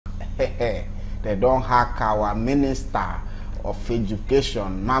they don't hack our Minister of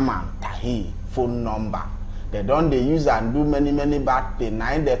Education, Mama Tahi, phone number. They don't use and do many bad things.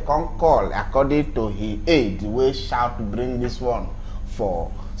 Now they can call according to his aid. We shout to bring this one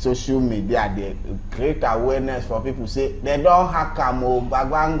for social media. They create awareness for people. Say they don't hack them. Oh,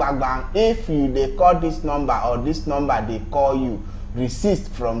 bang bang. If they call this number or this number they call you, resist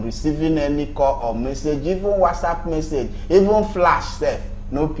from receiving any call or message, even WhatsApp message, even flash stuff.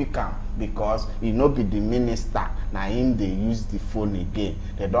 No pick am because it no be the minister. Now him they use the phone again.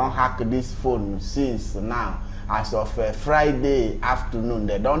 They don't hack this phone since now. As of Friday afternoon,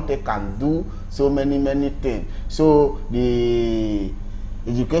 they don't take and do so many things. So the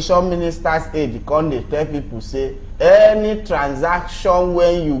education minister's aide come they tell people say any transaction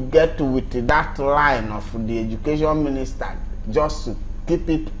when you get with that line of the education minister, just keep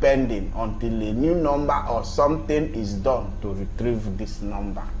it pending until a new number or something is done to retrieve this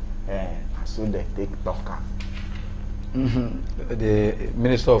number. So they take talker. The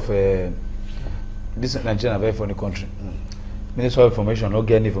minister of this Nigeria, a very funny country. Minister of Information don't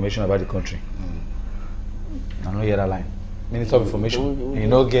get any information about the country. I don't hear that line. Minister of Information, you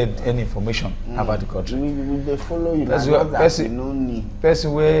don't get any information about the country. They follow you.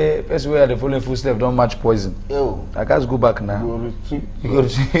 Person where the following footsteps don't match poison. I can't go back now. You go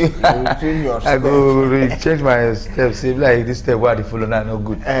retrieve your I go change my steps. See like this step where the follow now no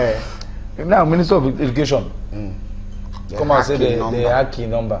good. Now Minister of Education come and say the hacking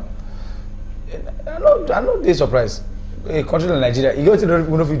number. I know they surprised. A country like Nigeria, you go to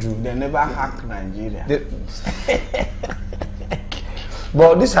the do. They never hack Nigeria.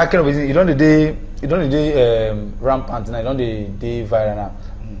 But this hacking of it, you don't the day rampant now. You don't the day viral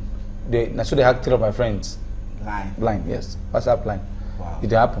now. So they hacked three of my friends. Line, yes, WhatsApp line. Wow.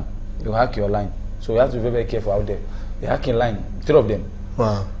 It happen. They hack your line, so you have to be very careful out there. They hacking line, three of them.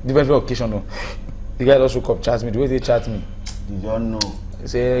 Wow. Different occasion. No. The guy also come chat me. The way they chat me. You don't know.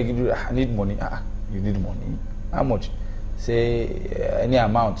 Say I need money. You need money. How much? Say any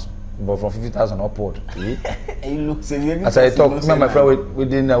amount, but from 50,000 upward. As I talk, my friend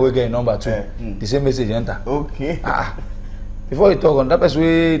within we get number 2. The same message enter. Okay. Before you talk on that person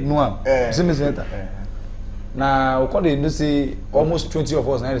we know him. The same message enter. Now we can't see almost 20 of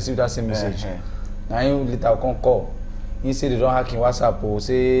us now receive that same message. Now you later come call. He say they don't hack in WhatsApp or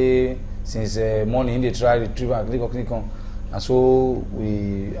say since morning they try to retrieve and click on. And so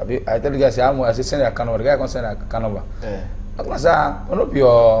I tell the guy I say send a account number. The guy can send a account number. I say, not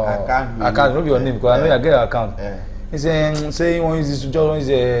your account, not your name because I know you get an account. He say you want use this, just use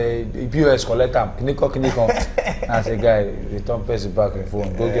a POS collector. Can you call? I say, guy, return person back the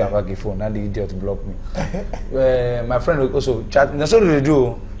phone. Go get back the phone. Now the idiot block me. My friend also chat. That's what they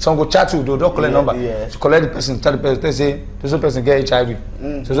do. Some go chat you, don't collect number. To collect the person, tell the person, they say this person get HIV.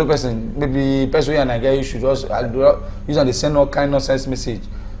 So this person maybe person and I get you should just use and they send all kind of nonsense message.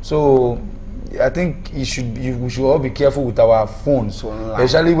 So I think we should all be careful with our phones,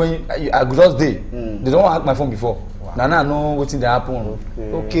 especially when I just day. They don't hack my phone before. Wow. Now I know what's in the happen.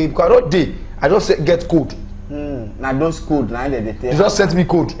 Okay, because I don't day. I just get code. Now those code now they tell. You just sent me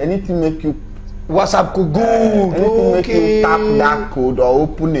code. Anything make you WhatsApp code good. Anything make you tap that code or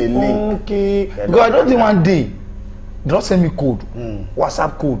open a link. Okay. Because I don't think one day. They don't send me code.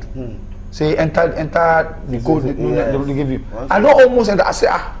 WhatsApp code. Say enter the code they give you. I don't almost enter. I say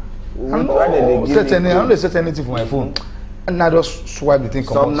I don't set anything for my phone. And I just swipe the thing.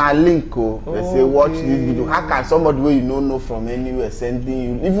 Some na link they say watch this video. How can somebody where you don't know from anywhere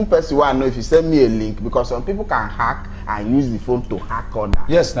sending you? Even person who I know if you send me a link because some people can hack and use the phone to hack others.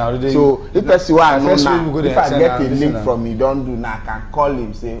 Yes, now so if person who I know now, if I get a link from you don't do now, I can call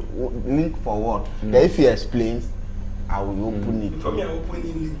him say link for what? Then if he explains, I will open it. For me, I open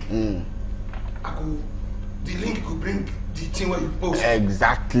the link. I go the link could bring the thing where you post.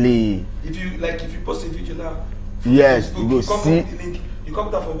 Exactly. If you post a video now, yes, Facebook, you go see the link, you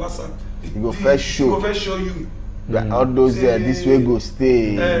come down from WhatsApp. You go first show. You go first show you. All those this way go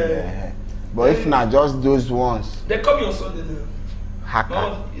stay. But if not just those ones. They come on Sunday now. Hacker.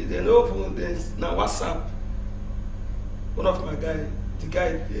 No, they know phone there's now WhatsApp. One of my guy, the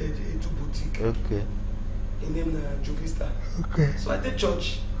guy do boutique. Okay. His name is Jovista. Okay. So I did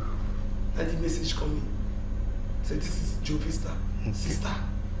church and the message coming. So this is Jovista, sister.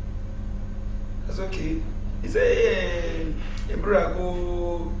 That's okay. He said, hey, brother,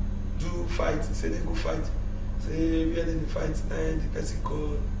 go do fight. He said, they go fight. Say, we had any fight, and the person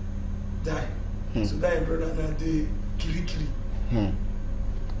called die. So that brother now they kiri.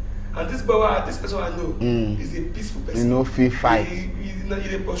 And this person I know is a peaceful person. You know, feel fight.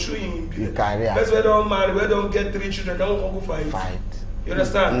 He pursuing the career. That's why they don't marry, where they don't get 3 children, they don't go fight. Fight. You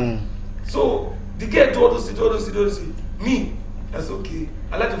understand? So the girl do all those things. Me, that's okay.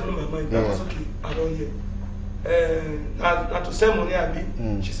 I like to follow my mind. That was okay. I don't hear. Now to send money,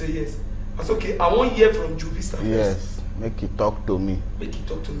 Abi. She said yes. That's okay. I won't hear from Jovista first. Yes. Make it talk to me. Make it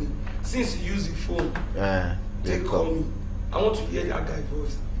talk to me. Since you use the phone, they call me. I want to hear that guy's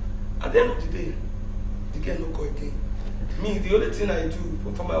voice. At the end of the day, the girl no call again. Me, the only thing I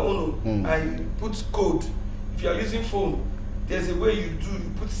do for my own, I put code. If you are using phone, there's a way you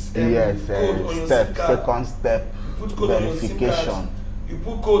put code on your SIM card. Second step. You put code verification. On your SIM card. You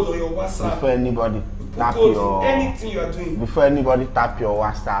put code on your WhatsApp. Before anybody tap your anything you are doing. Before anybody tap your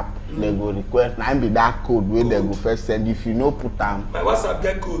WhatsApp, they go request. Now be that code where they go first send. If you know put them. My WhatsApp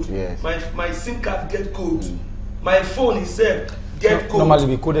get code. Yes. My SIM card get code. My phone itself get code.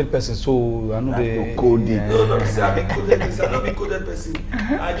 Normally be coded person, so I know the coding. No, say I be coded person. I don't be coded person.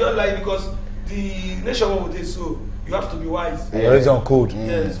 I just like because the nation of this, so you have to be wise. There is on code.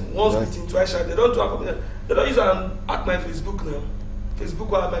 Yes, once bitten, twice shy. They don't do it. They don't use it at my Facebook now.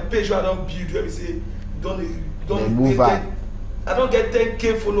 Facebook or my page where I don't build. Where we say don't move get I don't get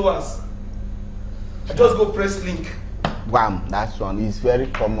 10K followers. I just go press link. Bam, that's one. It's very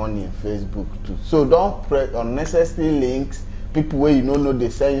common in Facebook too. So don't press unnecessary links. People where you don't know they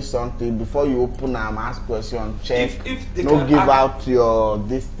send you something before you open and ask question. Check. If they no give out your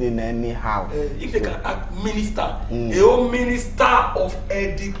this thing anyhow. If they can act minister, a whole minister of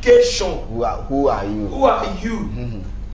education. Who are you? Who are you?